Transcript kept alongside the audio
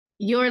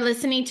You're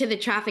listening to the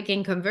Traffic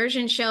and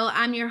Conversion Show.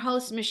 I'm your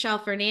host, Michelle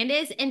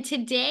Fernandez, and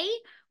today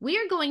we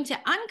are going to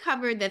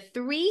uncover the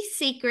 3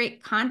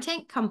 secret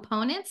content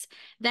components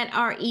that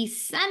are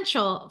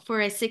essential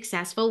for a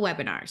successful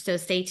webinar. So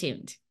stay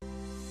tuned.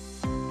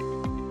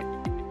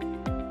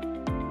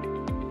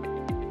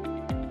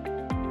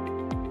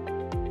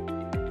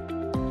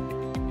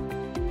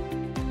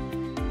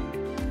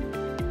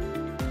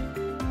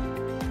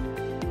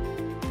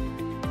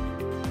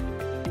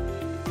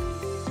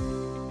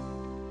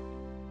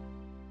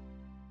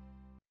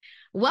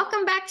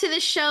 Welcome back to the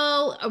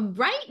show.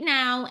 Right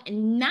now,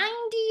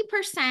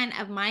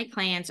 90% of my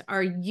clients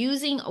are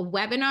using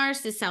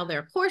webinars to sell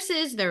their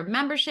courses, their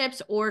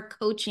memberships, or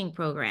coaching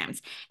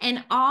programs,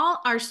 and all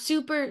are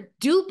super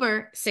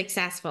duper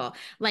successful.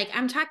 Like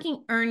I'm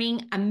talking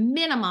earning a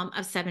minimum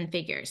of 7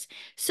 figures.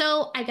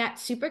 So I got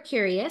super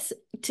curious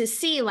to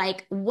see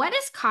what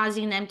is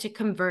causing them to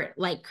convert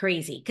like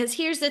crazy. Because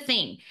here's the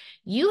thing,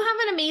 you have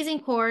an amazing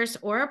course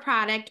or a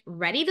product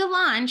ready to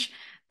launch,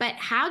 but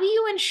how do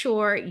you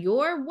ensure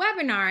your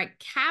webinar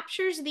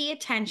captures the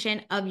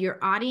attention of your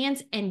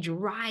audience and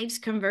drives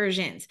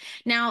conversions?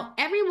 Now,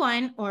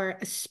 everyone, or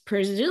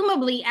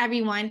presumably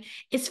everyone,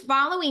 is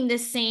following the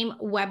same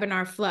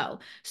webinar flow.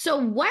 So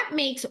what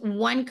makes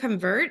one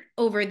convert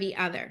over the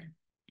other?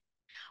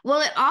 Well,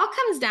 it all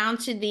comes down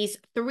to these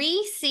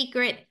 3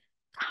 secret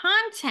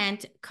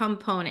content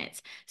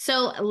components.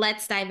 So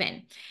let's dive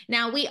in.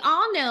 Now, we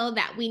all know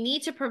that we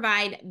need to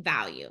provide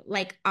value,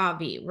 like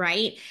obvi,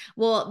 right?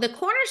 Well, the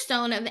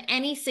cornerstone of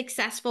any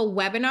successful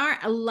webinar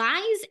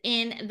lies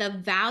in the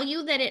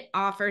value that it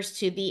offers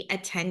to the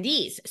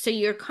attendees. So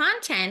your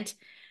content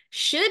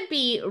should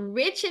be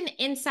rich in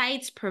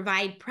insights,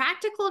 provide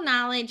practical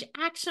knowledge,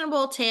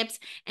 actionable tips,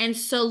 and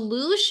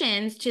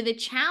solutions to the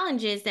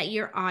challenges that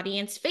your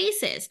audience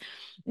faces.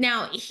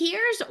 Now,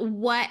 here's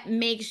what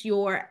makes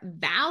your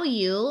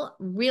value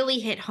really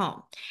hit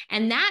home,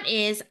 and that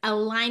is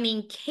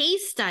aligning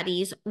case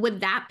studies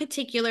with that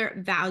particular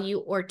value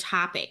or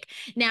topic.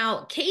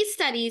 Now, case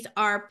studies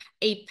are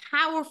a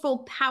powerful,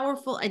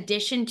 powerful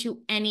addition to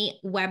any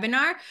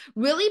webinar,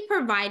 really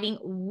providing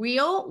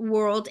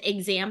real-world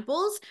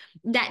examples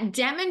that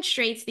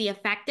demonstrates the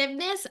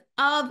effectiveness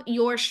of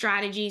your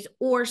strategies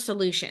or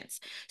solutions.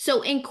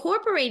 So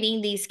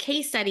incorporating these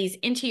case studies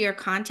into your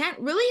content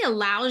really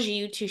allows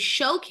you to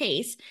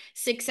showcase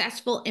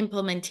successful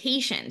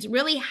implementations,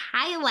 really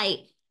highlight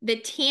the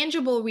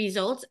tangible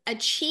results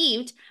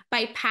achieved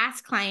by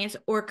past clients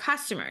or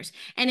customers.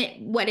 And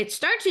what it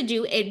starts to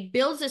do, it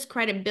builds this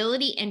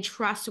credibility and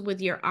trust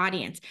with your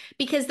audience,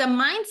 because the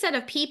mindset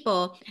of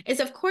people is,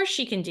 of course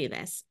she can do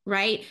this,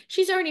 right?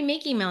 She's already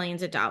making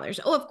millions of dollars.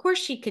 Oh, of course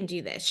she can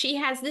do this. She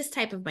has this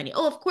type of money.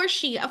 Oh, of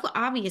course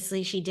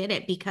obviously she did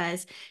it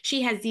because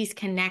she has these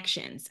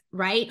connections,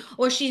 right?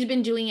 Or she's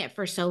been doing it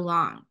for so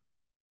long,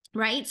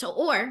 right? So,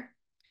 or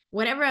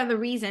whatever other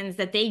reasons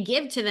that they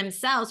give to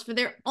themselves for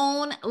their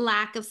own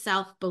lack of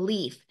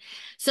self-belief.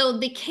 So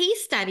the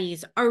case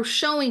studies are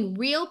showing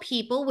real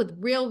people with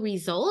real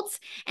results,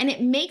 and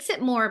it makes it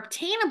more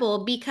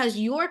obtainable because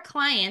your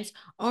clients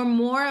are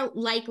more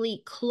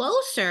likely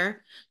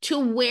closer to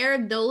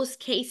where those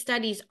case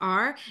studies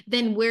are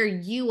than where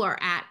you are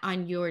at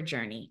on your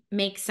journey.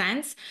 Make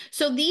sense?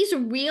 So these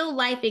real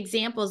life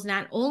examples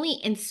not only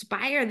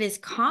inspire this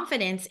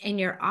confidence in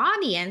your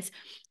audience,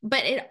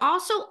 but it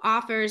also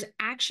offers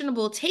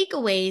actionable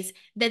takeaways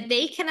that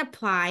they can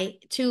apply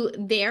to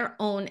their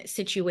own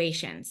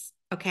situations.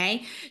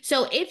 Okay.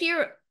 So if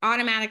you're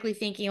automatically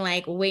thinking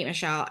like, wait,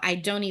 Michelle, I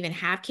don't even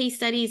have case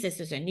studies.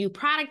 This is a new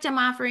product I'm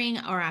offering,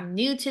 or I'm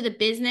new to the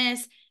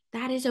business.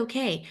 That is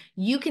okay.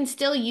 You can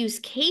still use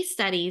case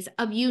studies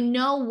of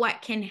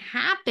what can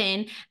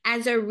happen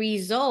as a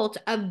result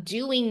of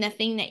doing the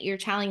thing that you're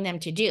telling them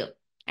to do.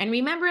 And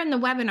remember, in the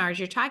webinars,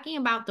 you're talking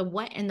about the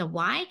what and the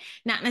why,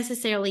 not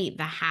necessarily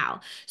the how.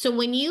 So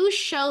when you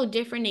show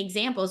different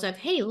examples of,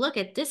 hey, look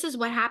at this is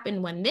what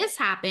happened when this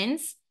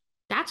happens,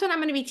 that's what I'm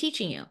going to be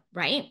teaching you,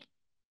 right?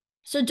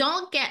 So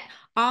don't get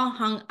all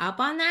hung up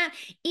on that.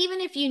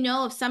 Even if you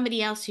know of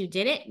somebody else who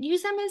did it,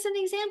 use them as an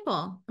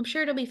example. I'm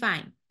sure it'll be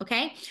fine.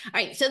 Okay. All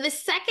right. So the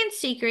second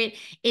secret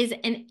is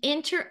an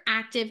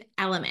interactive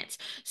element.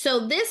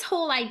 So this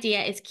whole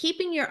idea is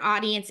keeping your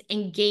audience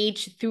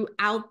engaged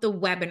throughout the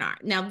webinar.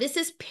 Now, this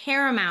is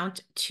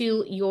paramount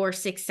to your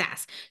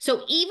success.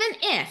 So even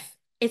if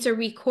it's a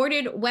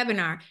recorded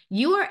webinar,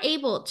 you are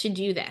able to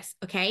do this,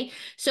 okay?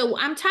 So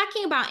I'm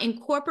talking about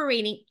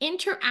incorporating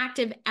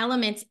interactive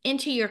elements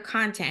into your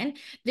content.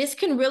 This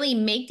can really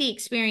make the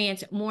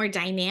experience more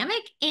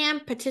dynamic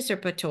and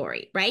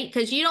participatory, right?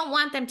 Because you don't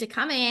want them to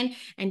come in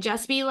and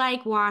just be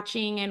like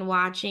watching and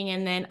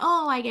then,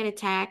 oh, I get a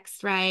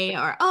text, right?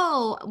 Or,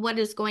 oh, what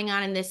is going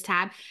on in this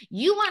tab?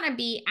 You want to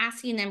be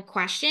asking them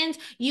questions.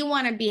 You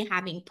want to be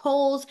having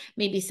polls,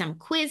 maybe some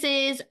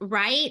quizzes,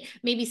 right?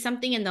 Maybe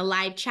something in the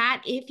live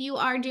chat. If you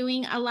are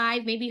doing a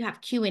live, maybe you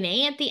have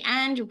Q&A at the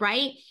end,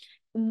 right?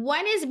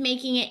 what is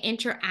making it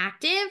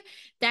interactive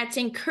that's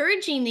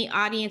encouraging the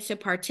audience to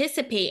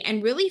participate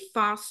and really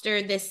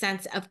foster this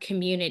sense of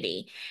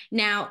community.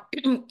 Now,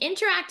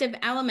 interactive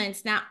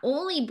elements not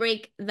only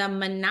break the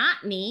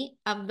monotony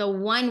of the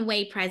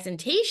one-way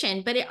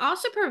presentation, but it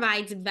also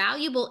provides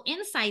valuable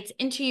insights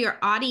into your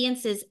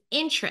audience's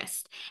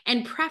interests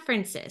and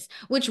preferences,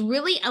 which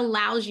really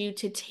allows you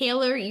to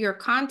tailor your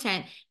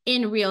content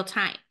in real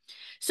time.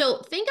 So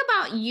think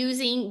about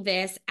using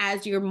this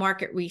as your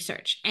market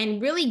research and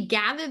really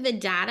gather the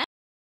data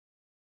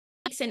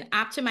and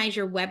optimize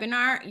your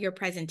webinar, your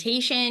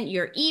presentation,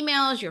 your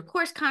emails, your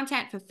course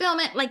content,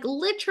 fulfillment, like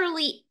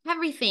literally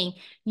everything.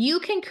 You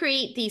can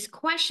create these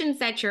questions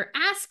that you're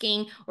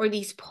asking or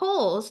these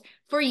polls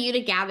for you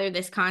to gather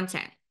this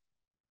content.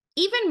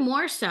 Even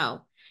more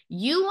so,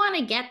 you want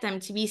to get them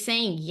to be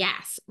saying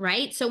yes,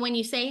 right? So when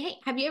you say, hey,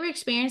 have you ever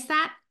experienced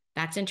that?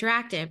 That's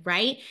interactive,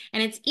 right?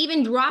 And it's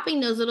even dropping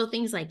those little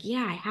things like,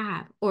 yeah, I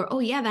have, or, oh,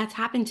 yeah, that's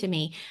happened to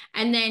me.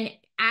 And then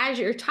as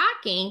you're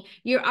talking,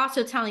 you're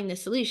also telling the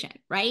solution,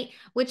 right?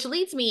 Which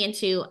leads me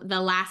into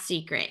the last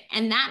secret,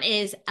 and that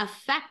is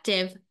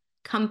effective,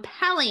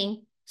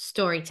 compelling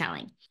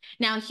storytelling.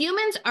 Now,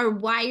 humans are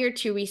wired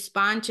to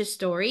respond to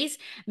stories,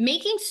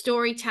 making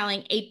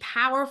storytelling a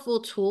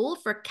powerful tool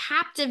for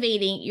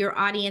captivating your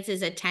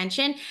audience's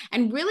attention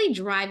and really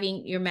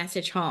driving your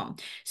message home.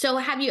 So,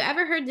 have you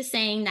ever heard the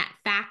saying that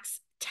facts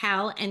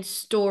tell and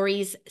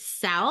stories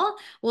sell?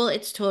 Well,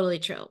 it's totally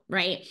true,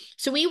 right?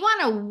 So we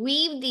want to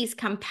weave these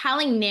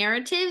compelling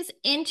narratives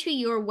into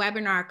your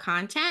webinar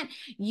content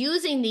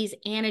using these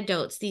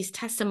anecdotes, these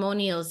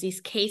testimonials,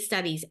 these case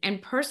studies,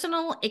 and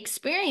personal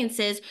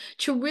experiences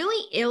to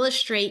really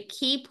illustrate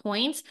key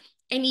points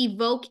and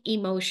evoke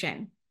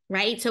emotion,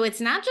 right? So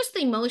it's not just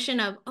the emotion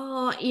of,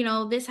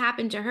 oh, this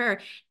happened to her.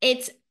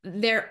 It's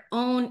their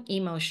own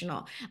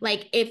emotional,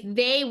 like if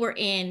they were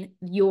in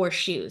your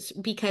shoes,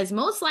 because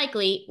most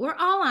likely we're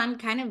all on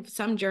kind of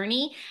some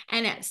journey,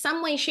 and at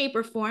some way, shape,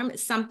 or form,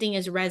 something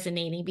is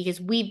resonating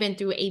because we've been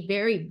through a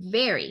very,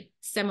 very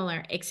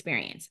similar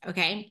experience.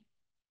 Okay.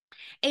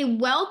 A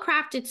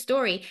well-crafted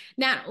story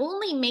not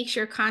only makes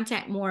your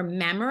content more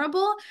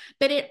memorable,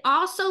 but it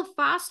also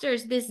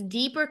fosters this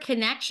deeper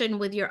connection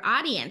with your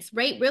audience,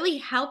 right? Really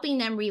helping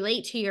them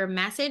relate to your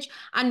message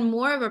on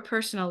more of a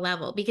personal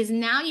level, because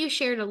now you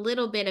shared a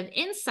little bit of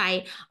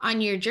insight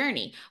on your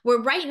journey, where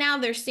right now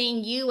they're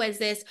seeing you as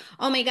this,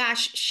 oh my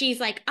gosh, she's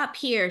like up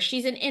here,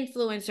 she's an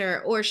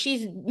influencer, or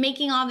she's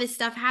making all this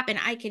stuff happen.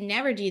 I can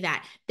never do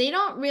that. They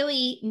don't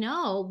really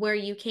know where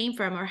you came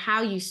from or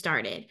how you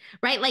started,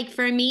 right? Like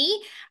for me,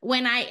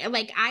 when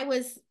I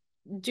was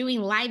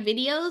doing live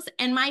videos,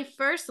 and my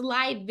first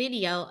live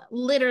video,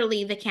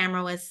 literally the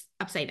camera was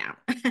upside down.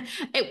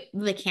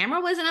 The camera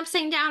wasn't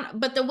upside down,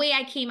 but the way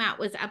I came out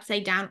was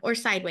upside down or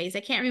sideways. I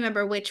can't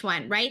remember which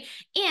one, right?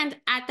 And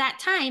at that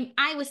time,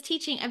 I was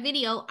teaching a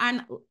video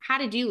on how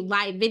to do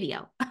live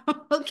video.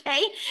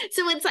 Okay.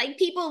 So it's like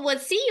people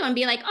would see you and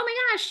be like, oh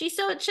my gosh, she's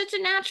such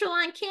a natural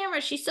on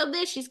camera. She's so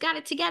this, she's got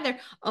it together.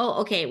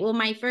 Oh, okay. Well,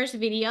 my first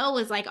video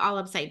was like all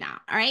upside down.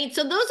 All right.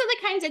 So those are the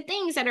kinds of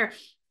things that are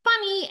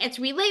funny, it's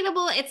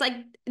relatable. It's like,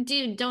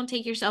 dude, don't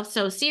take yourself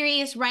so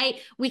serious, right?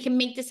 We can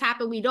make this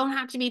happen. We don't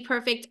have to be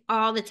perfect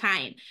all the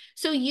time.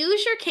 So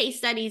use your case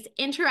studies,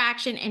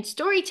 interaction, and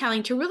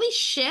storytelling to really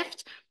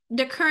shift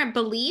the current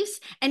beliefs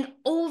and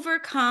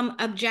overcome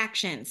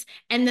objections.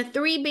 And the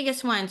three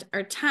biggest ones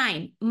are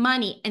time,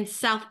 money, and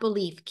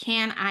self-belief.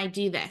 Can I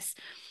do this?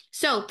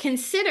 So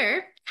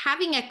consider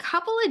having a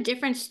couple of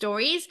different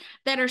stories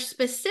that are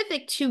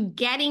specific to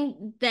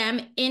getting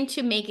them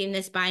into making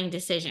this buying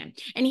decision.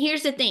 And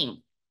here's the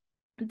thing,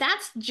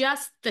 that's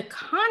just the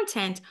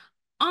content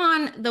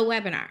on the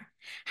webinar.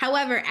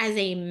 However, as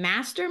a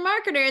master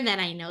marketer that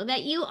I know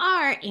that you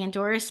are and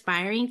or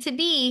aspiring to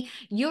be,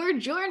 your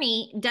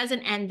journey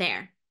doesn't end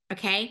there,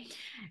 okay?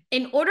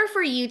 In order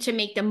for you to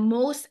make the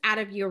most out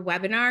of your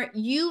webinar,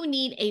 you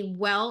need a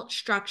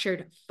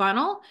well-structured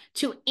funnel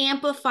to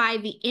amplify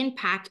the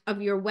impact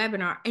of your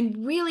webinar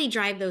and really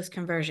drive those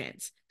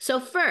conversions. So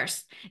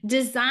first,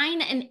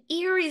 design an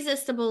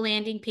irresistible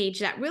landing page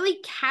that really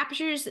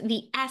captures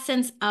the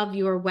essence of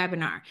your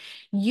webinar.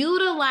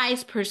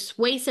 Utilize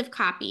persuasive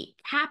copy,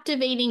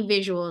 captivating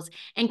visuals,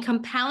 and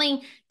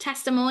compelling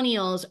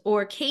testimonials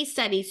or case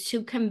studies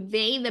to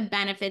convey the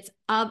benefits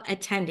of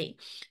attending.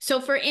 So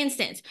for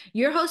instance,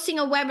 you're hosting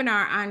a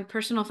webinar on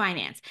personal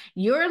finance.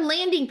 Your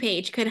landing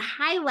page could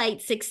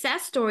highlight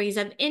success stories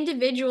of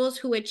individuals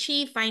who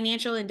achieve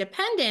financial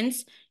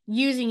independence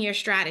using your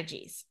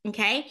strategies,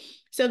 okay?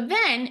 So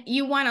then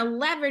you want to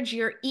leverage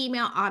your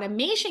email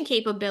automation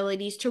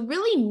capabilities to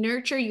really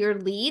nurture your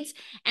leads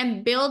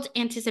and build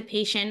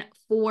anticipation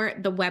for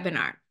the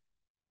webinar.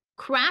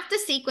 Craft a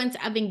sequence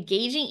of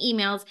engaging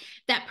emails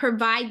that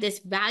provide this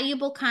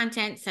valuable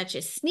content, such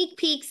as sneak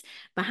peeks,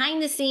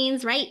 behind the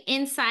scenes, right?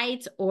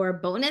 Insights or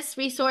bonus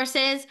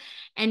resources.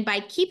 And by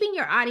keeping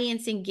your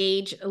audience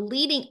engaged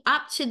leading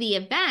up to the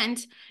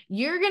event,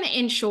 you're going to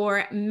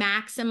ensure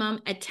maximum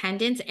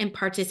attendance and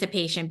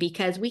participation,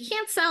 because we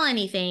can't sell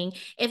anything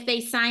if they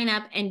sign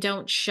up and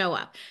don't show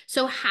up.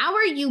 So how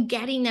are you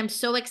getting them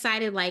so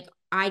excited, like,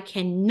 I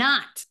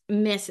cannot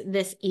miss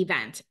this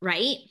event,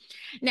 right?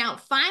 Now,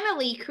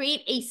 finally,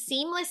 create a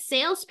seamless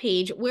sales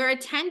page where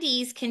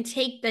attendees can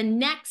take the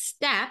next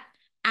step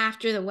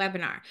after the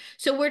webinar.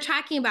 So we're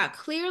talking about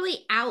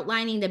clearly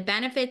outlining the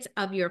benefits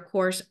of your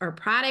course or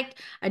product,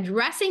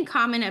 addressing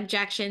common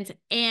objections,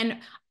 and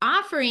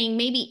offering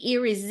maybe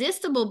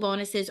irresistible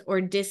bonuses or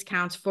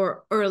discounts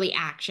for early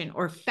action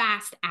or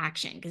fast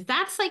action, because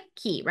that's like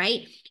key,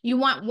 right? You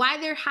want why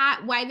they're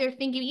hot, why they're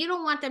thinking. You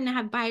don't want them to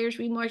have buyer's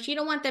remorse. You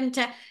don't want them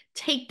to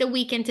take the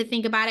weekend to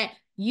think about it.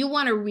 You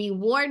want to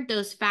reward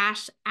those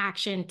fast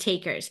action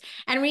takers.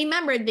 And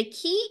remember, the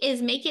key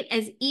is make it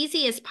as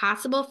easy as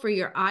possible for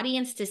your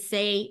audience to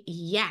say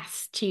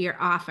yes to your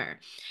offer.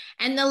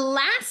 And the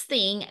last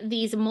thing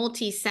these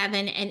multi-7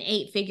 and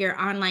 8-figure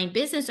online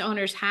business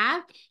owners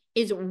have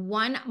is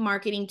one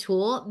marketing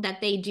tool that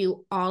they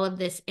do all of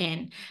this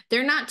in.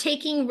 They're not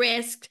taking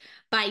risks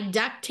by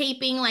duct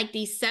taping like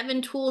these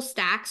 7 tool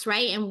stacks,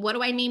 right? And what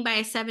do I mean by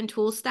a 7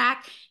 tool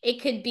stack?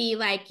 It could be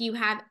like you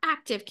have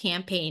Active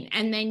Campaign,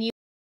 and then you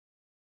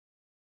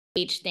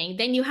each thing.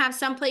 Then you have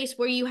someplace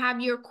where you have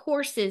your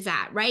courses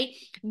at, right?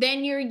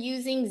 Then you're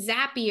using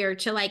Zapier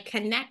to like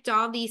connect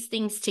all these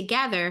things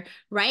together,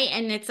 right?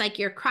 And it's like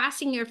you're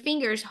crossing your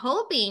fingers,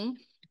 hoping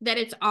that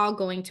it's all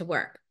going to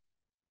work.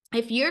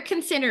 If you're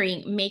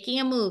considering making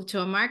a move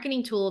to a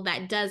marketing tool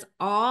that does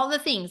all the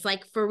things,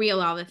 like for real,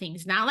 all the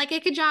things, not like a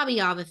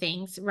Kajabi, all the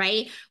things,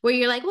 right? Where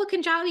you're like, well,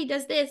 Kajabi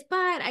does this,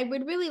 but I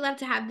would really love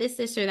to have this,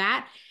 this, or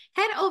that.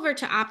 Head over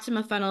to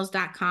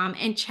optimafunnels.com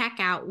and check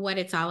out what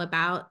it's all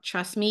about.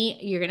 Trust me,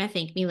 you're going to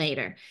thank me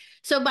later.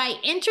 So by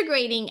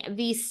integrating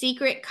these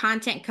secret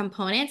content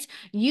components,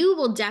 you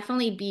will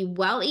definitely be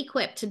well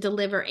equipped to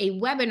deliver a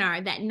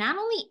webinar that not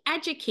only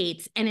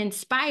educates and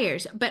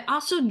inspires, but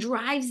also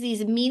drives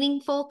these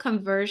meaningful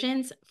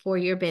conversions for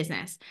your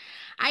business.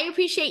 I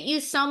appreciate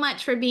you so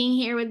much for being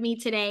here with me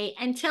today.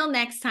 Until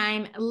next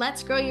time,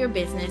 let's grow your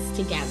business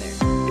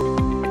together.